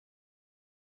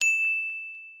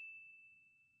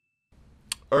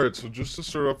Alright, so just to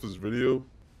start off this video,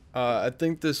 I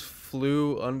think this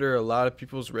flew under a lot of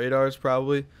people's radars,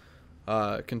 probably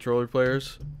controller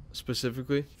players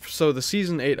specifically. So the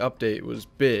season 8 update was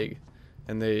big,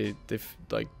 and they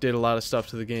like did a lot of stuff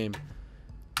to the game.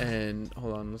 And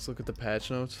hold on, let's look at the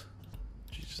patch notes.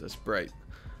 Jesus, that's bright.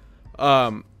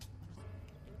 Hold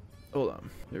on,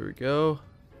 there we go.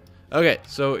 Okay,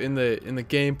 so in the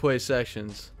gameplay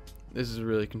sections, this is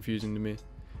really confusing to me.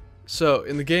 So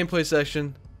in the gameplay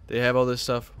section, they have all this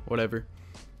stuff, whatever.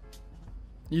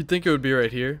 You'd think it would be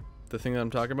right here, the thing that I'm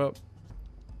talking about,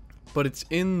 but it's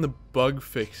in the bug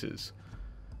fixes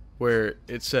where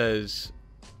it says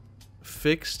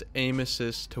fixed aim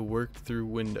assist to work through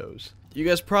Windows. You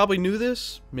guys probably knew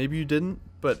this, maybe you didn't,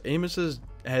 but aim assist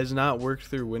has not worked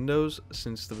through Windows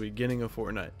since the beginning of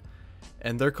Fortnite,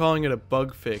 and they're calling it a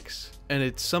bug fix, and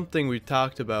it's something we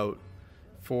talked about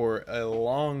for a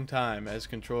long time as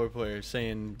controller players,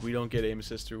 saying we don't get aim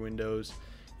assist through Windows.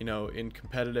 You know, in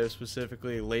competitive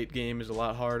specifically, late game is a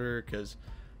lot harder because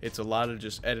it's a lot of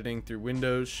just editing through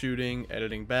Windows, shooting,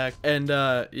 editing back. And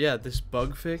yeah, this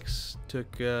bug fix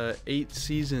took 8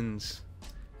 seasons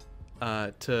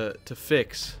to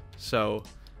fix. So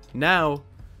now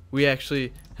we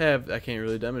actually have, I can't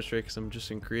really demonstrate because I'm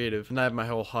just in creative, and I have my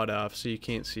whole HUD off, so you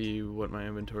can't see what my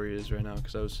inventory is right now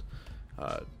because I was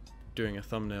doing a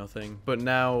thumbnail thing. But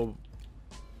now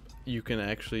you can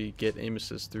actually get aim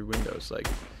assist through Windows. Like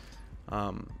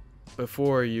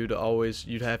before, you'd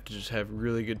have to just have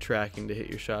really good tracking to hit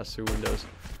your shots through Windows.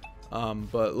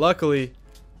 But luckily,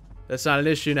 that's not an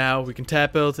issue now. We can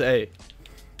tap L to A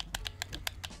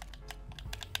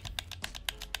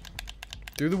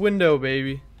through the window,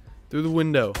 baby, through the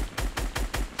window.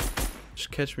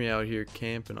 Just catch me out here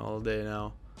camping all day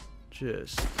now.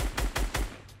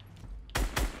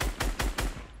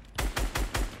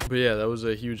 But yeah, that was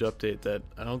a huge update that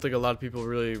I don't think a lot of people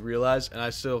really realize, and I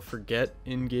still forget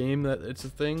in game that it's a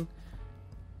thing.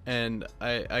 And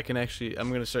I can actually,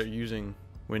 I'm gonna start using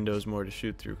Windows more to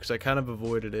shoot through, because I kind of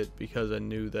avoided it because I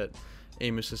knew that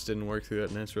aim assist didn't work through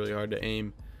it, and it's really hard to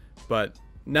aim. But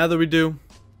now that we do,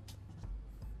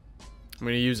 I'm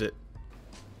gonna use it.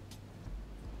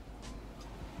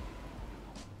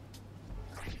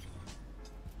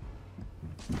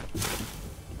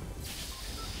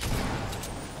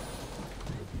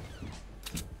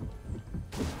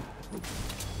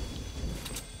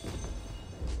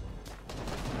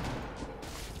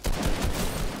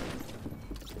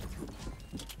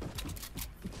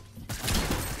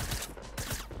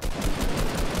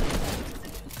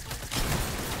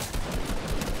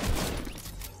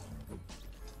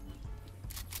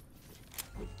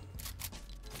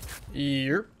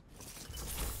 Here.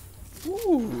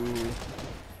 Ooh.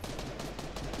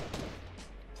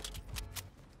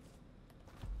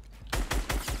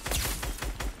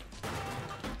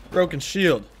 Broken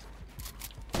shield.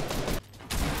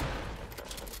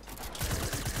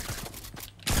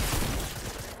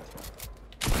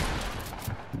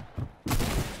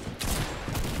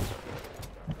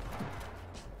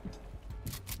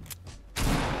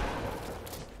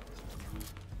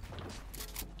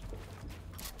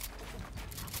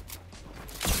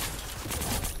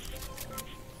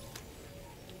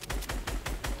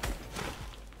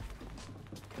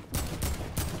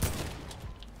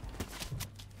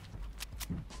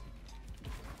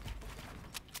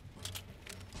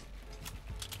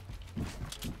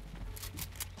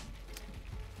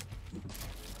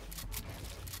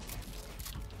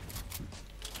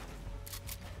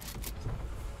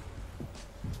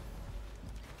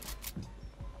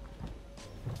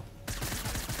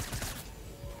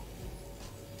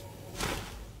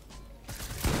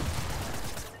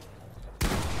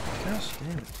 Gosh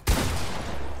damn it.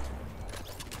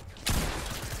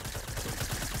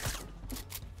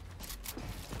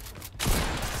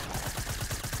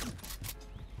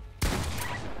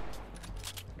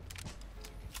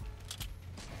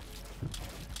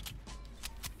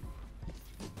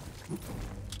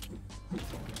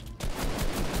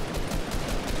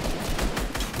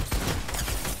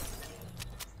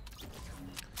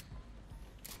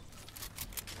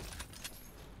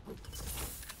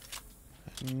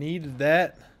 Needed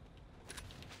that.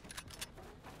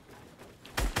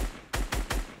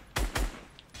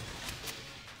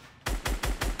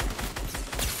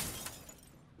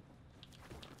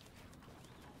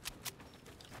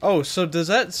 Oh, so does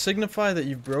that signify that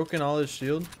you've broken all his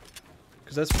shield?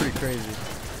 Because that's pretty crazy.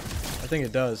 I think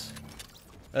it does.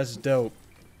 That's dope.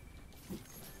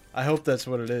 I hope that's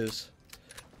what it is.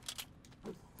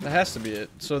 That has to be it.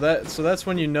 So that's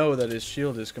when you know that his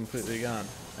shield is completely gone.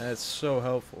 And it's so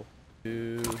helpful.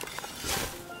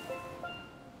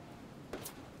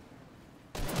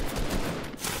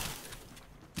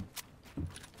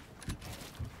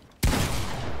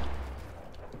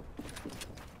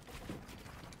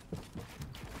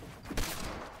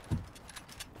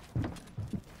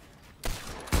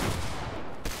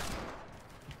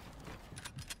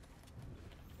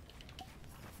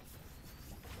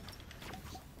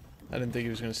 I didn't think he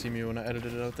was gonna see me when I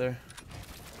edited it out there.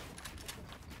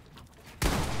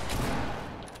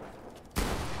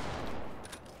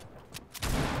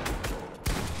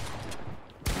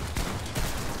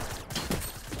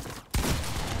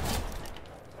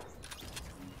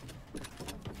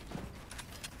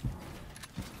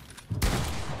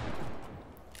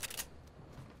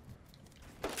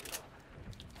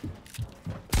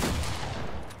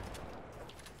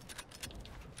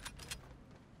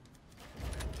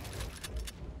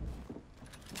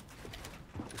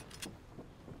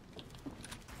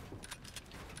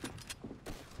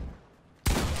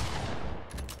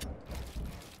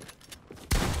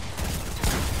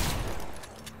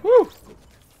 Woo!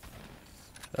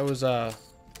 That was a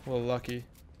little lucky.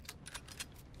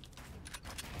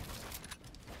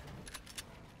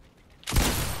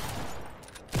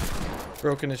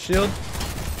 Broken his shield.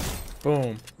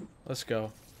 Boom. Let's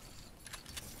go.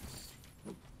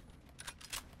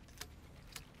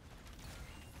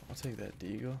 I'll take that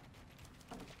deagle.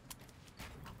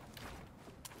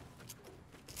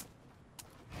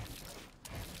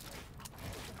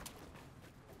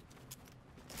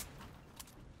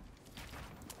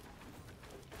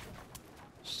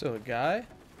 Still a guy?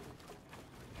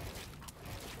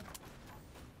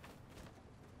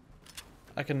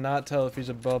 I cannot tell if he's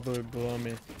above or below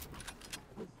me.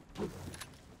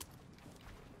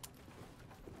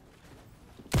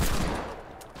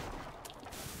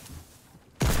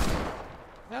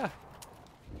 Ah.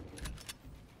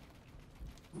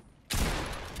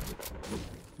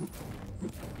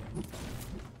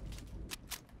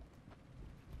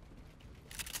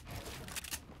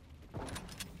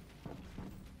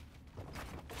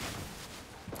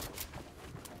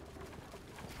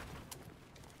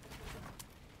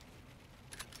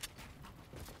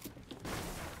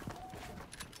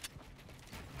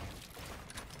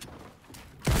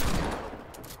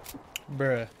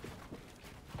 Bruh.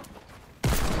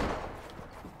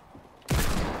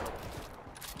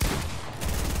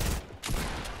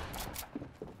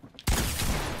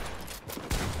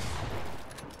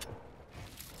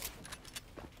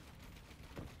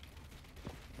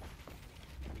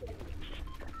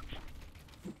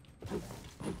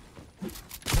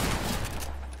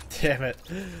 Damn it.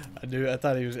 I knew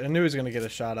he was gonna get a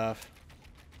shot off.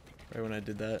 Right when I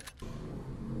did that.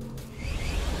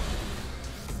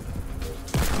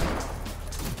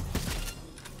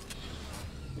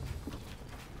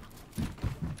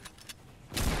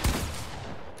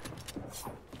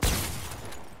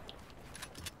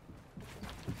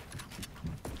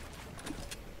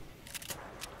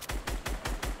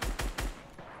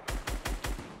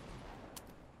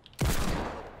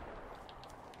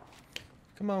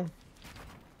 Come on.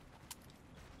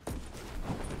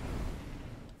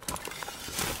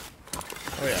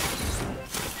 Oh yeah.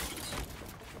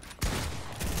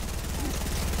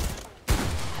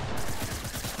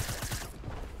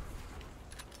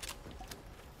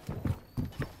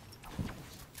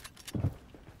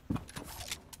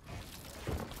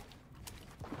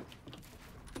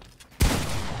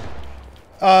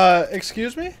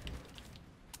 Excuse me?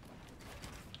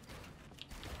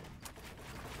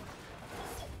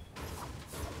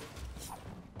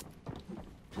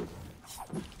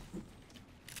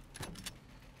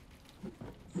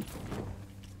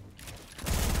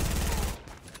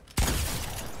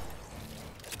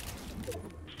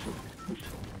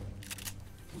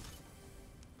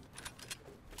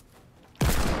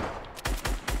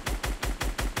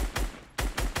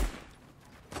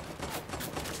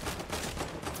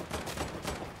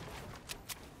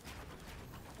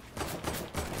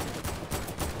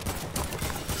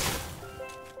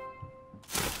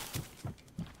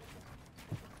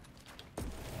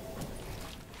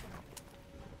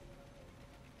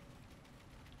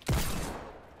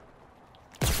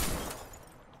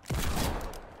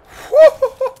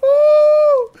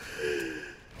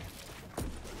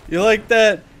 You like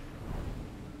that?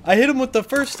 I hit him with the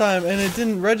first time and it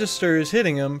didn't register as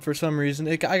hitting him for some reason.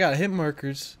 I got hit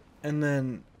markers and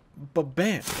then, but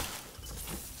bam.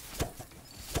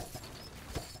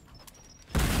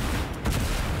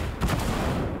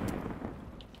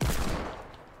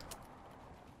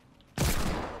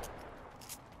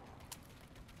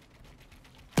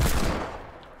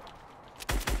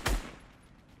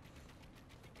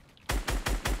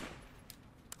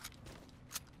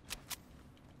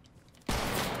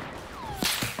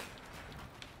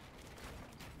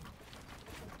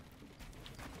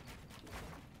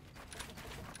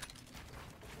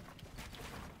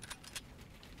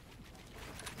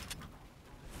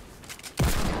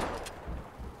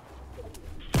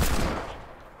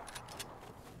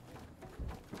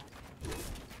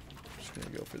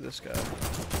 this guy.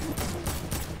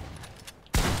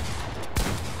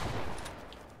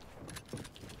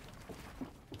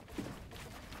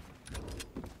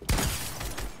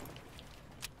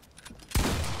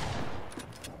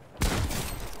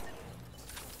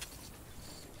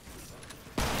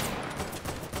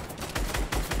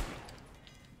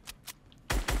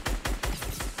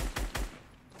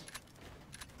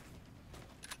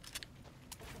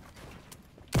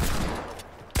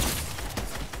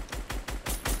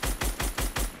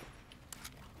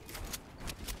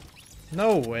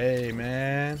 No way,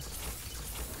 man.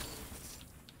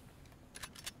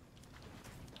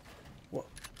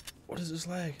 What is this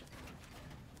lag?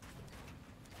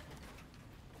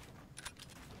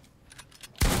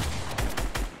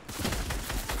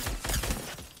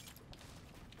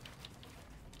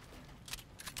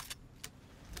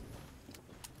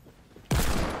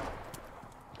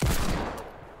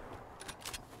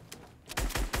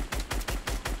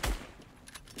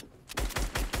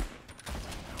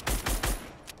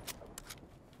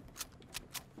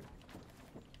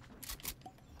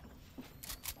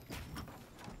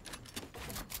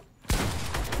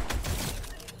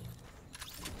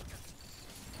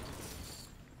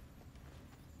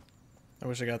 I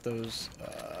wish I got those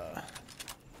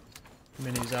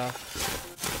minis off.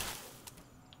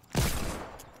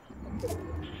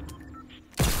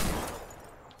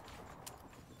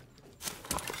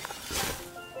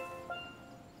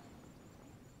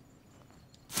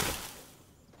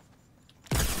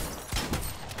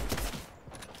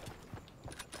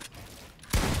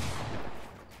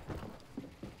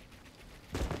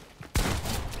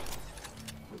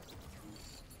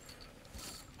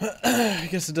 I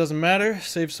guess it doesn't matter.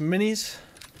 Save some minis.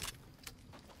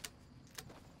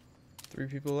 3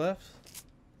 people left.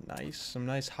 Nice. Some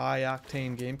nice high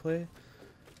octane gameplay.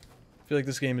 I feel like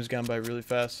this game has gone by really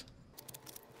fast.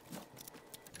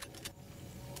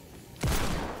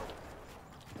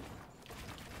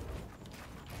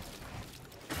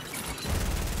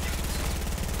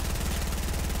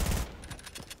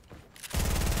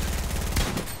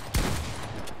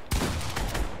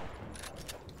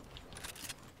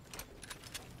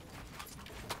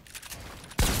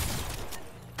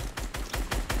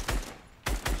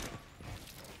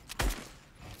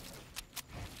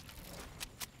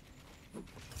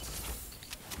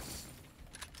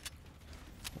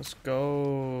 Let's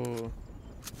go.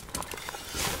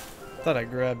 Thought I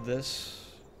grabbed this.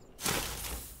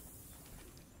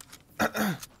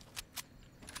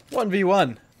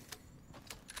 1v1.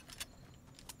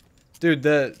 Dude,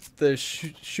 the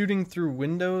shooting through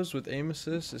windows with aim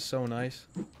assist is so nice.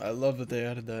 I love that they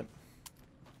added that.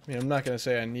 I mean, I'm not gonna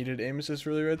say I needed aim assist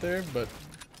really right there, but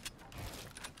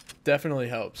definitely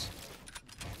helps.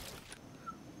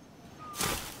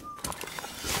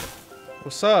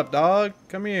 What's up, dog?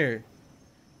 Come here.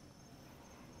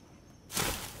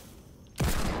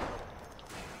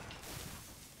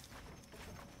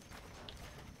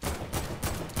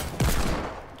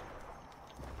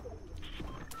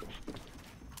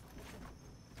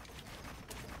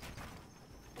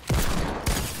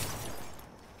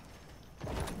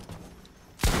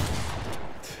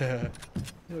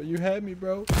 Yo, you had me,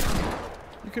 bro.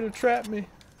 You could have trapped me.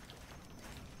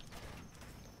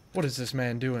 What is this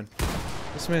man doing?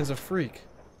 This man's a freak.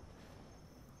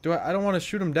 I don't want to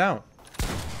shoot him down.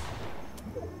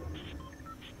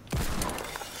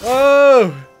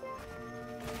 Oh!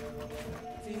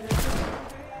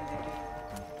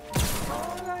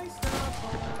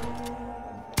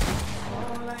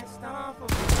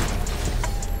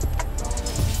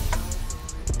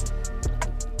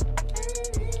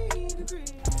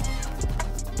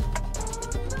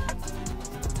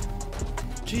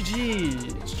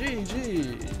 GG's,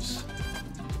 GG's.